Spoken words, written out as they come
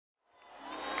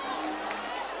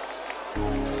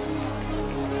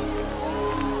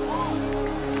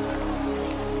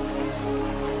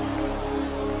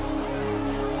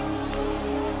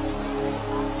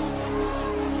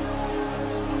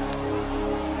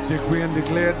Decree and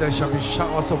declare there shall be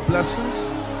showers of blessings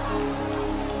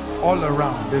all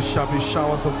around. There shall be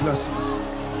showers of blessings.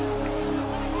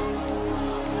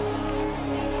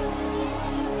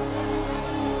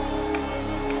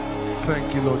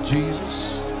 Thank you, Lord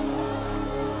Jesus.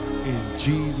 In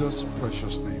Jesus'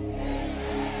 precious name.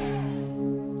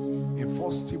 In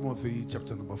 1 Timothy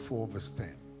chapter number 4 verse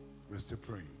 10, we're still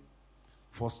praying.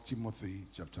 1 Timothy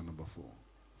chapter number 4.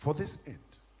 For this end,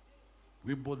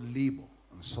 we both labor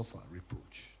and suffer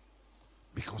reproach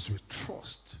because we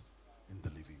trust in the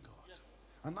living God. Yes.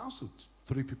 And also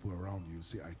 3 people around you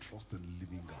say, I trust in the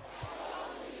living God.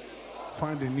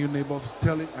 Find a new neighbor,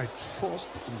 tell him, I trust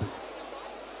in the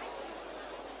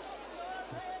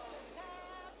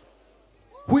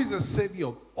who is the Savior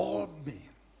of all men,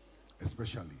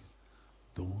 especially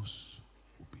those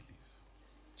who believe.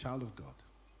 Child of God,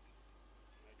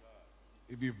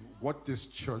 if you've watched this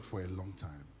church for a long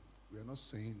time, we are not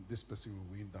saying this person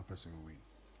will win, that person will win.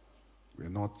 We are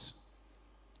not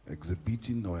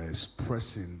exhibiting or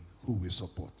expressing who we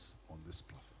support on this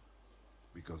platform,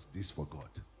 because this is for God.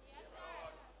 Yes,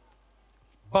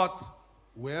 but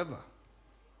whoever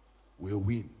will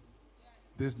win,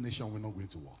 this nation will not go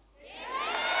into war.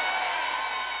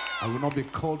 I will not be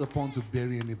called upon to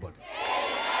bury anybody.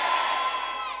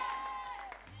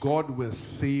 God will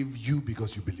save you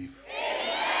because you believe.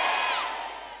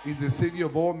 He's the Savior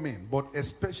of all men, but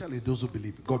especially those who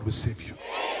believe. God will save you.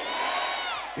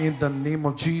 In the name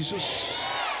of Jesus.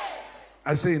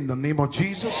 I say in the name of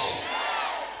Jesus.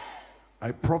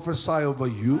 I prophesy over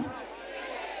you.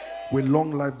 With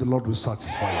long life the Lord will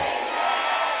satisfy you.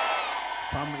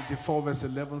 Psalm 84 verse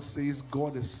 11 says,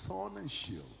 God is sun and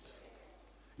shield.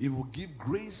 He will give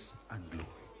grace and glory.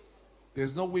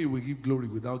 There's no way we give glory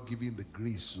without giving the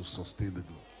grace to sustain the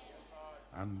glory.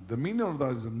 And the meaning of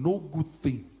that is that no good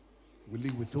thing will he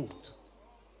withhold.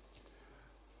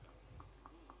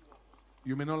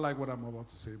 You may not like what I'm about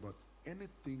to say, but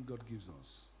anything God gives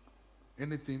us,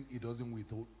 anything he doesn't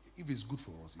withhold, if it's good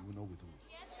for us, he will not withhold.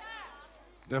 Yes,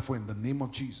 therefore, in the name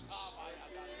of Jesus,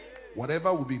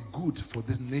 whatever will be good for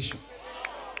this nation.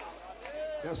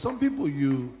 There are some people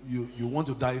you want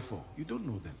to die for. You don't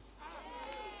know them.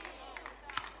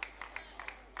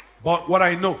 But what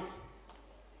I know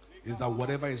is that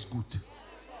whatever is good,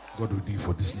 God will do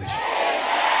for this nation.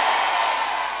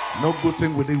 No good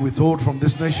thing will he withhold from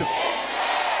this nation.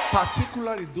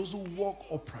 Particularly those who walk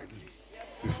uprightly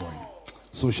before him.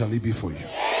 So shall he be for you.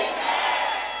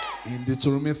 In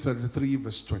Deuteronomy 33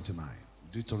 verse 29.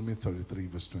 Deuteronomy 33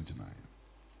 verse 29.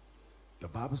 The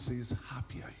Bible says,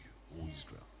 happy are you, O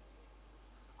Israel.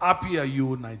 Happy are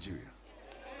you, O Nigeria.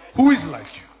 Who is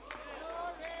like you?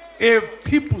 If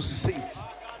people say it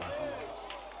by the Lord.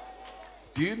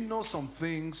 Do you know some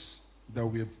things that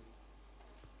we've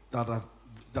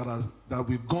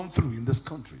gone through in this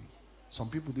country? Some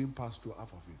people didn't pass through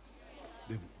half of it.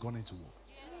 They've gone into war.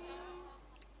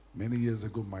 Many years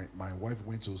ago, my wife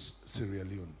went to Sierra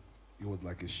Leone. It was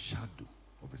like a shadow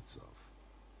of itself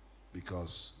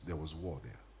because there was war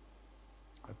there.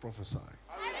 I prophesy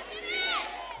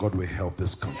God will help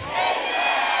this country.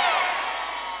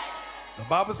 The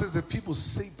Bible says that people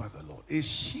saved by the Lord, a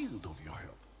shield of your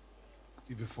help.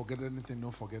 If you forget anything,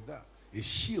 don't forget that. A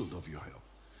shield of your help.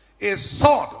 A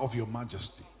sword of your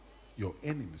majesty. Your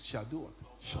enemies shall do what?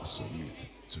 Shall submit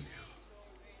to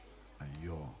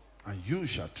you. And you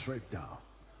shall tread down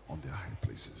on their high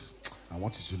places. I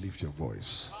want you to lift your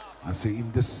voice and say,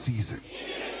 in this season,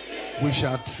 we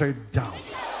shall tread down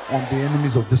on the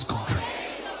enemies of this country.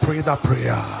 Pray that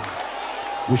prayer.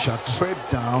 We shall tread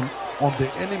down on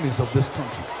the enemies of this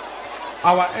country.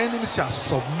 Our enemies shall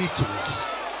submit to us.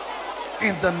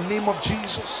 In the name of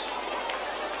Jesus.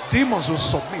 Demons will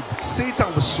submit.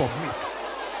 Satan will submit.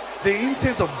 The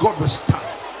intent of God will stand.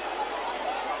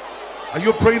 Are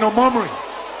you praying or murmuring?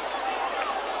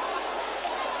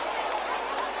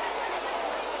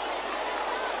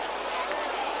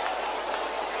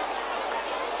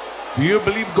 Do you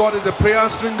believe God is a prayer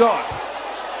answering God?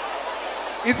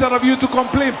 Instead of you to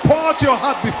complain, pour out your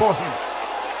heart before him.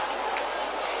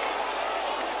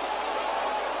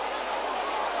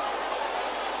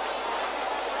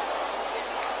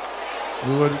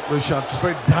 We shall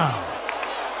tread down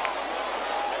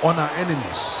on our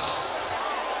enemies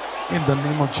in the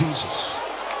name of Jesus.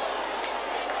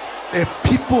 A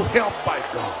people helped by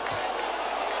God.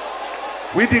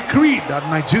 We decree that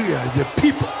Nigeria is a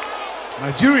people.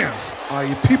 Nigerians are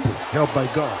a people helped by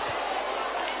God.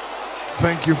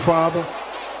 Thank you, Father.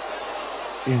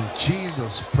 In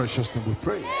Jesus' precious name we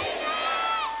pray.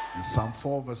 In Psalm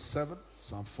 4 verse 7.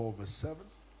 Psalm 4 verse 7.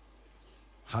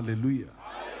 Hallelujah.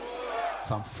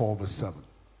 Psalm 4 verse 7.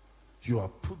 You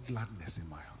have put gladness in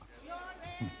my heart.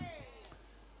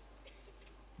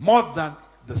 More than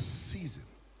the season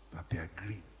that they are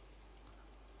green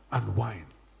and wine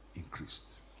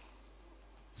increased.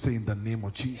 Say in the name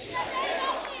of Jesus.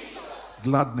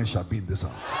 Gladness shall be in this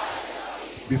heart.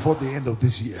 Before the end of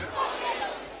this year,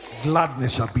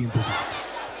 gladness shall be in this heart.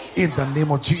 In the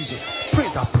name of Jesus. Pray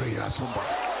that prayer, somebody.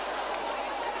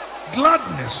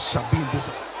 Gladness shall be in this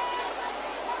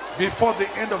heart. Before the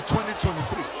end of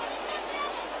 2023,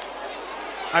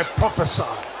 I prophesy.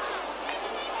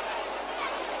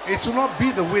 It will not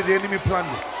be the way the enemy planned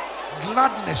it.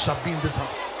 Gladness shall be in this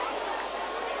heart.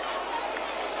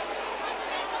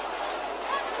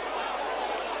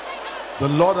 The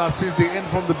Lord has sees the end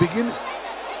from the beginning.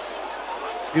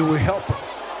 It will help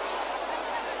us.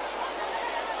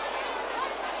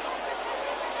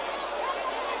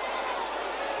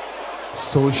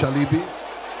 So shall it be.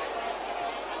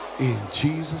 In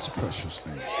Jesus' precious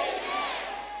name.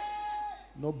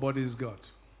 Nobody is God.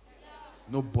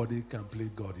 Nobody can play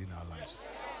God in our lives.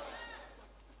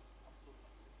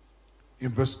 In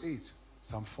verse 8,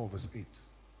 Psalm 4 verse 8.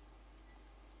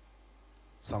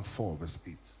 Psalm 4 verse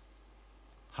 8.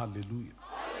 Hallelujah.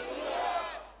 Hallelujah.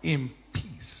 In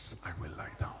peace I will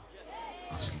lie down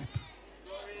and sleep.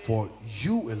 For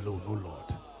you alone, O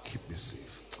Lord, keep me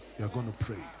safe. You are going to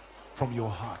pray from your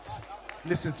heart.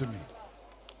 Listen to me.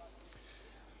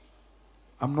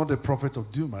 I'm not a prophet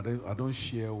of doom. I don't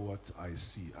share what I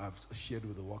see. I've shared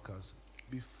with the workers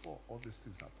before all these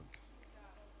things happen.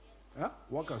 Yeah?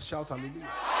 Workers, shout hallelujah.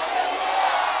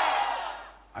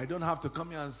 I don't have to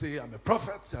come here and say I'm a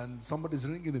prophet and somebody's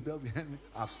ringing the bell behind me.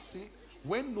 I've seen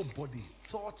when nobody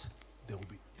thought there will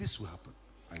be, this will happen.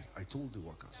 I told the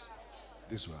workers,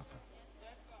 this will happen.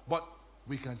 But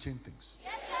we can change things.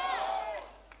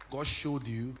 God showed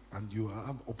you, and you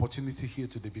have opportunity here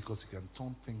today because you can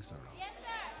turn things around.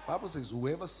 The Bible says,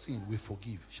 whoever sin we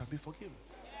forgive shall be forgiven.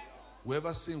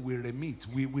 Whoever sin we remit,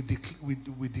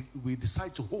 we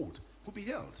decide to hold, will be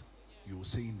held. You will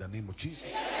say in the name of Jesus.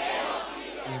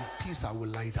 In peace I will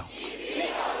lie down.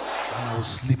 And I will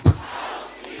sleep.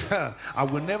 I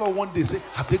will never one day say,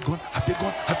 have they gone? Have they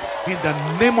gone? In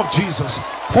the name of Jesus.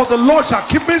 For the Lord shall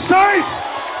keep me safe.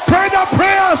 Pray that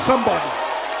prayer, somebody.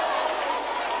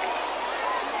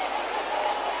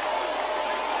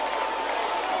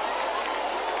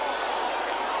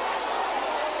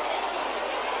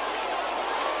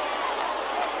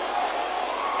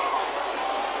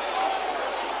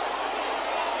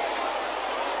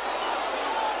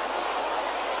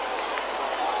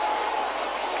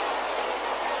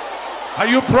 Are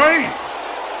you praying?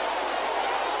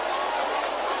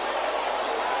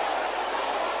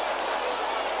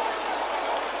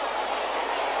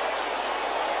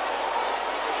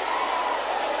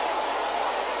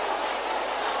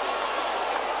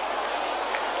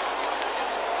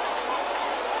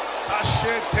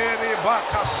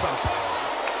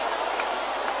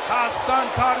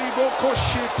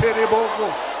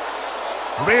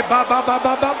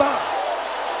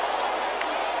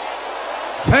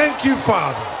 Thank you,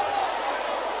 Father.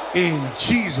 In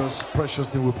Jesus'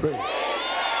 precious name we pray.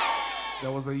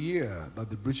 There was a year that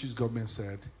the British government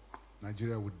said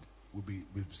Nigeria would be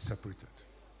separated.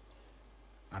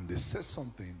 And they said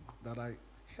something that I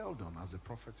held on as a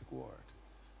prophetic word.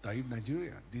 That if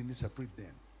Nigeria didn't separate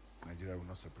then, Nigeria will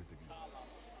not separate again.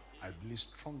 I believe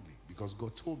strongly because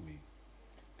God told me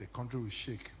the country will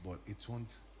shake, but it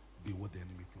won't be what the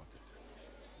enemy plotted.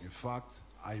 In fact,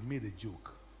 I made a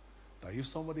joke that if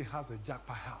somebody has a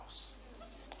jackpot house,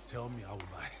 tell me I will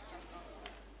buy.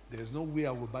 There's no way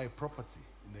I will buy a property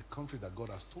in a country that God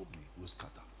has told me will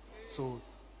scatter. So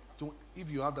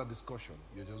if you have that discussion,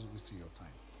 you're just wasting your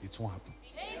time. It won't happen.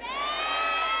 Amen.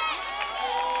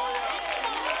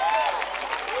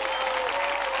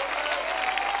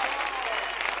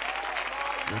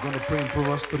 You're going to pray in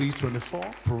Proverbs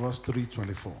 3:24. Proverbs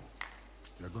 3:24.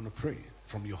 You're going to pray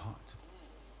from your heart.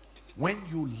 When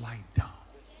you lie down,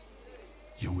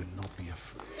 you will not be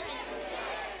afraid.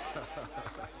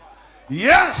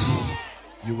 Yes,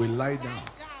 you will lie down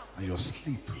and your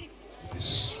sleep will be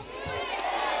sweet.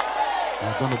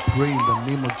 You're going to pray in the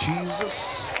name of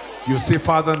Jesus. You say,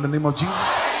 Father, in the name of Jesus,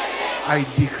 I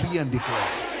decree and declare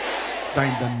that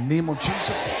in the name of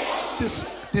Jesus,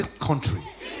 this country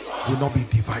will not be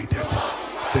divided.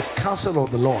 The counsel of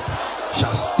the Lord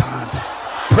shall stand.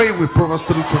 Pray with Proverbs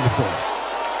 3:24.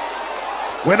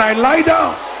 When I lie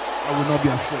down, I will not be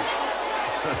afraid.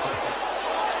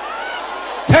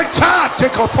 Take charge,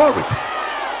 take authority.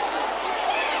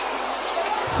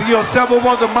 See yourself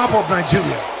over the map of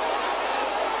Nigeria.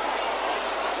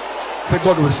 Say,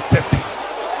 God will step in.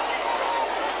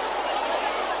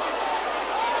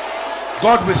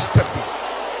 God will step in.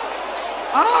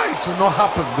 It will not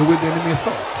happen the way the enemy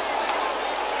thought.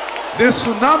 The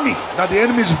tsunami that the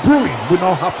enemy is brewing will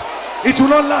not happen. It will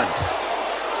not land.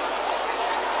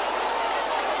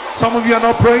 Some of you are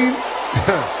not praying.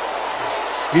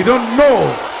 You don't know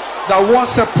that war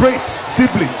separates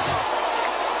siblings.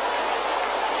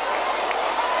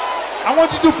 I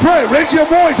want you to pray. Raise your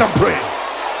voice and pray.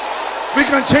 We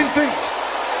can change things.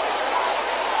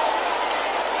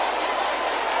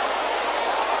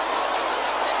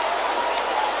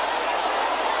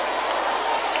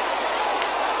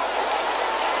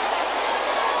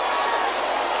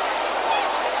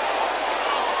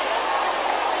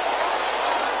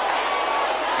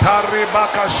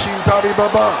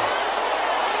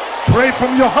 Pray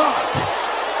from your heart.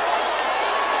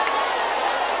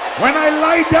 When I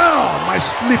lie down, my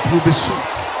sleep will be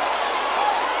sweet.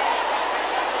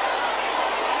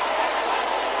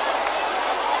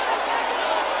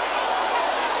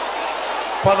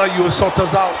 Father, you will sort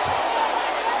us out.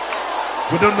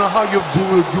 We don't know how you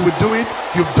will do it.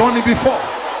 You've done it before.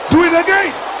 Do it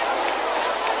again.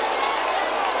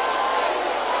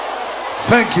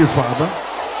 Thank you, Father.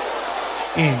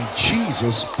 In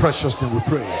Jesus' precious name we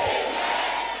pray.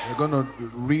 We're going to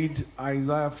read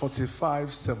Isaiah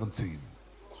 45:17.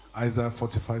 Isaiah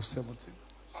 45:17.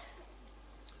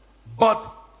 But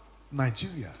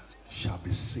Nigeria shall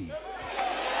be saved.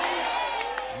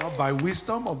 Not by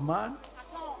wisdom of man,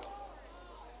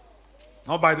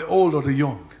 not by the old or the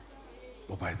young,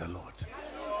 but by the Lord.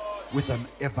 With an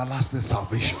everlasting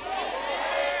salvation.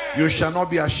 You shall not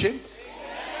be ashamed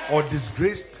or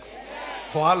disgraced.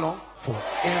 For how long? Forever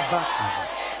and ever.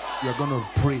 You are going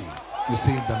to pray. You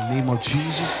say, in the name of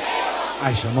Jesus,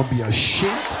 I shall not be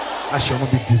ashamed. I shall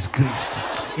not be disgraced.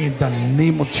 In the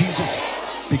name of Jesus,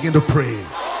 begin to pray.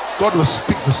 God will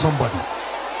speak to somebody.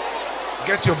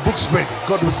 Get your books ready.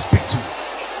 God will speak to you.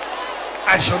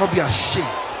 I shall not be ashamed.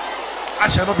 I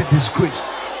shall not be disgraced.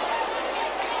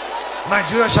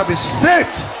 Nigeria shall be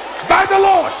saved by the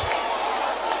Lord.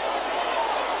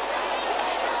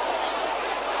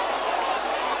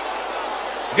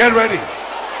 Get ready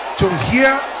to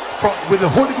hear from with the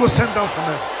Holy Ghost sent down from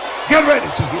heaven. Get ready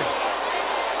to hear.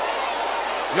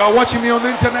 You are watching me on the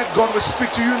internet. God will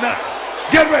speak to you now.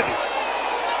 Get ready.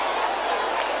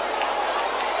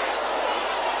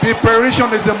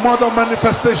 Preparation is the mother of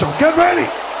manifestation. Get ready.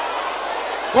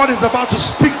 God is about to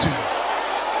speak to you.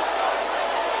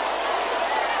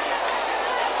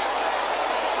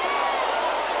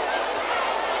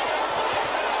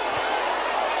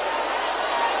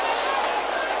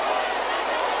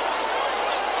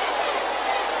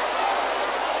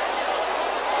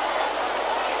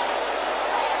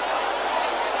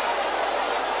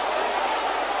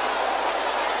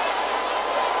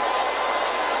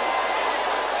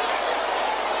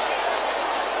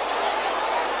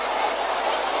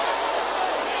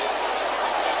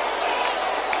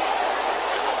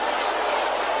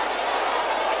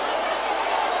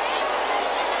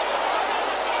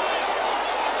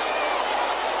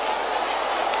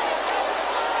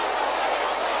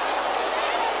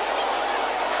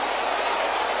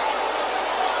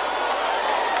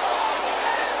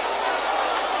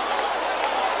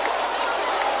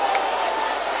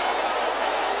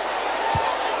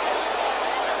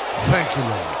 Thank you,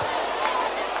 Lord.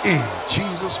 In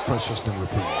Jesus' precious name we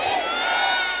pray.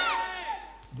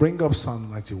 Bring up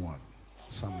Psalm 91.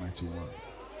 Psalm 91.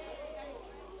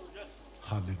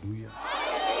 Hallelujah.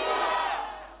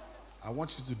 I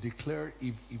want you to declare,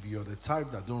 if you're the type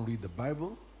that don't read the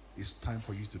Bible, it's time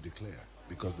for you to declare,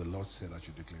 because the Lord said I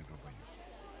should declare it over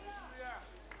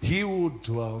you. He who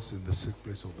dwells in the secret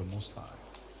place of the Most High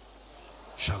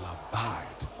shall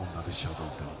abide under the shadow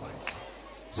of the Almighty.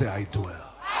 Say, I dwell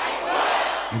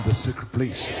in the secret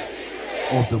place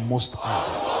of the Most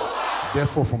High.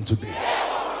 Therefore, from today,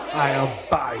 I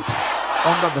abide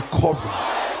under the covering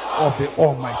of the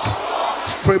Almighty.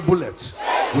 Stray bullets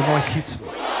will not hit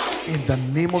me. In the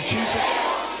name of Jesus,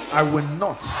 I will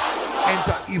not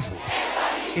enter evil.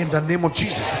 In the name of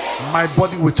Jesus, my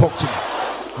body will talk to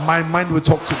me. My mind will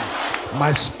talk to me.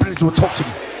 My spirit will talk to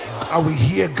me. I will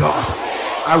hear God.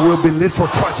 I will be led for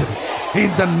tragedy.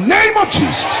 In the name of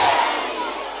Jesus.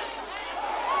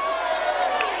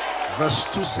 Verse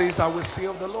 2 says, I will say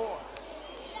of the Lord,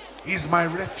 He is my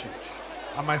refuge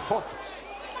and my fortress.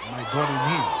 My God, in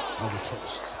Him I will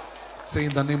trust. Say,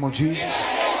 in the name of Jesus,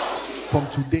 from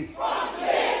today,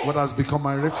 what has become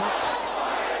my refuge,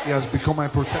 He has become my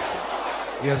protector.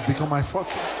 He has become my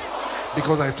fortress.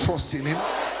 Because I trust in Him.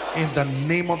 In the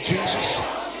name of Jesus,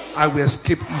 I will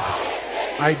escape evil.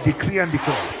 I decree and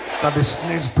declare that the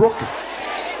snare is broken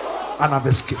and I've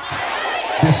escaped.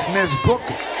 The snare is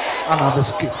broken and I've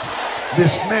escaped. The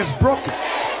snare is broken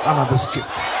and I've escaped.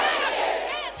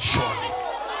 Surely,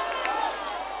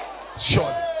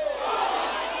 surely,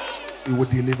 He will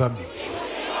deliver me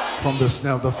from the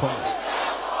snare of the fowler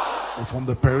and from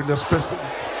the perilous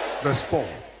pestilence. Verse 4.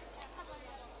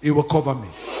 He will cover me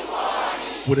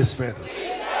with His feathers,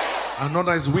 and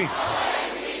under His wings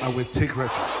I will take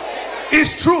refuge.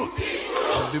 His truth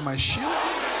shall be my shield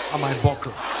and my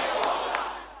buckler.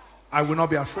 I will not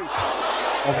be afraid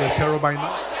of the terror by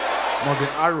night, nor the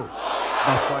arrow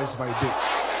that flies by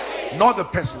day, nor the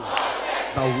pestilence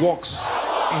that walks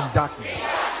in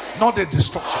darkness, nor the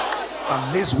destruction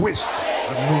that lays waste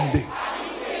at noonday.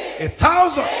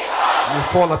 1,000 will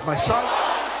fall at my side,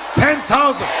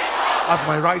 10,000 at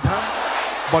my right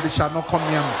hand, but it shall not come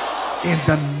near me. In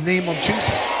the name of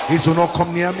Jesus, it will not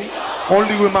come near me.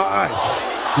 Only with my eyes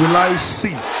will I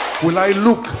see, will I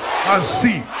look and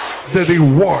see the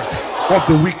reward of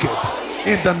the wicked.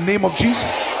 In the name of Jesus,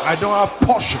 I don't have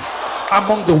portion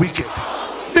among the wicked,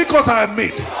 because I have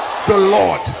made the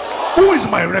Lord, who is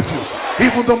my refuge,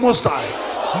 even the Most High,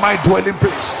 my dwelling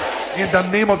place. In the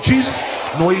name of Jesus,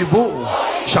 no evil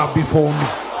shall befall me,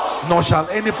 nor shall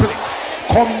any plague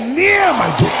come near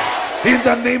my door. In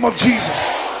the name of Jesus,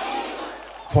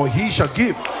 for He shall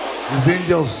give His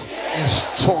angels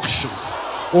instructions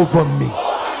over me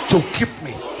to keep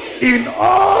me in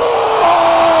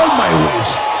all my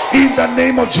ways. In the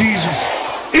name of Jesus,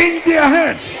 in their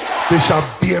hands they shall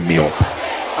bear me up.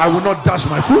 I will not dash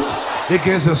my foot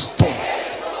against a stone.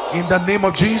 In the name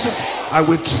of Jesus, I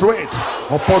will tread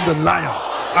upon the lion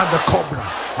and the cobra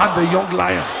and the young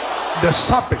lion, the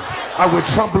serpent I will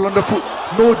trample underfoot.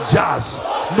 No jazz,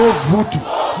 no voodoo,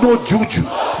 no juju,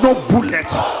 no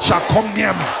bullets shall come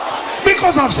near me,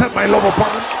 because I've set my love upon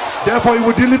Him. Therefore He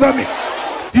will deliver me.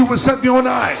 He will set me on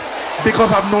high,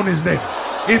 because I've known His name.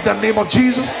 In the name of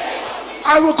Jesus,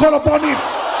 I will call upon Him,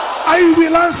 and He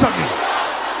will answer me.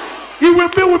 He will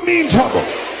be with me in trouble.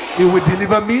 He will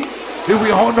deliver me. He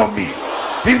will honor me.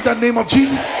 In the name of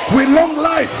Jesus, with long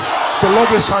life, the Lord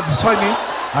will satisfy me,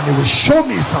 and He will show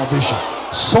me His salvation.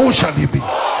 So shall He be.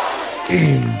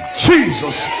 In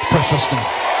Jesus' precious name.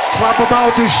 Clap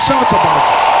about it, shout about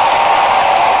it.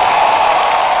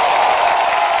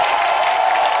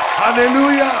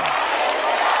 Hallelujah.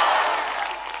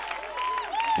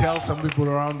 Tell some people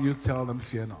around you, tell them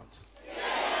fear not.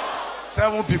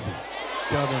 7 people,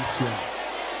 tell them fear not.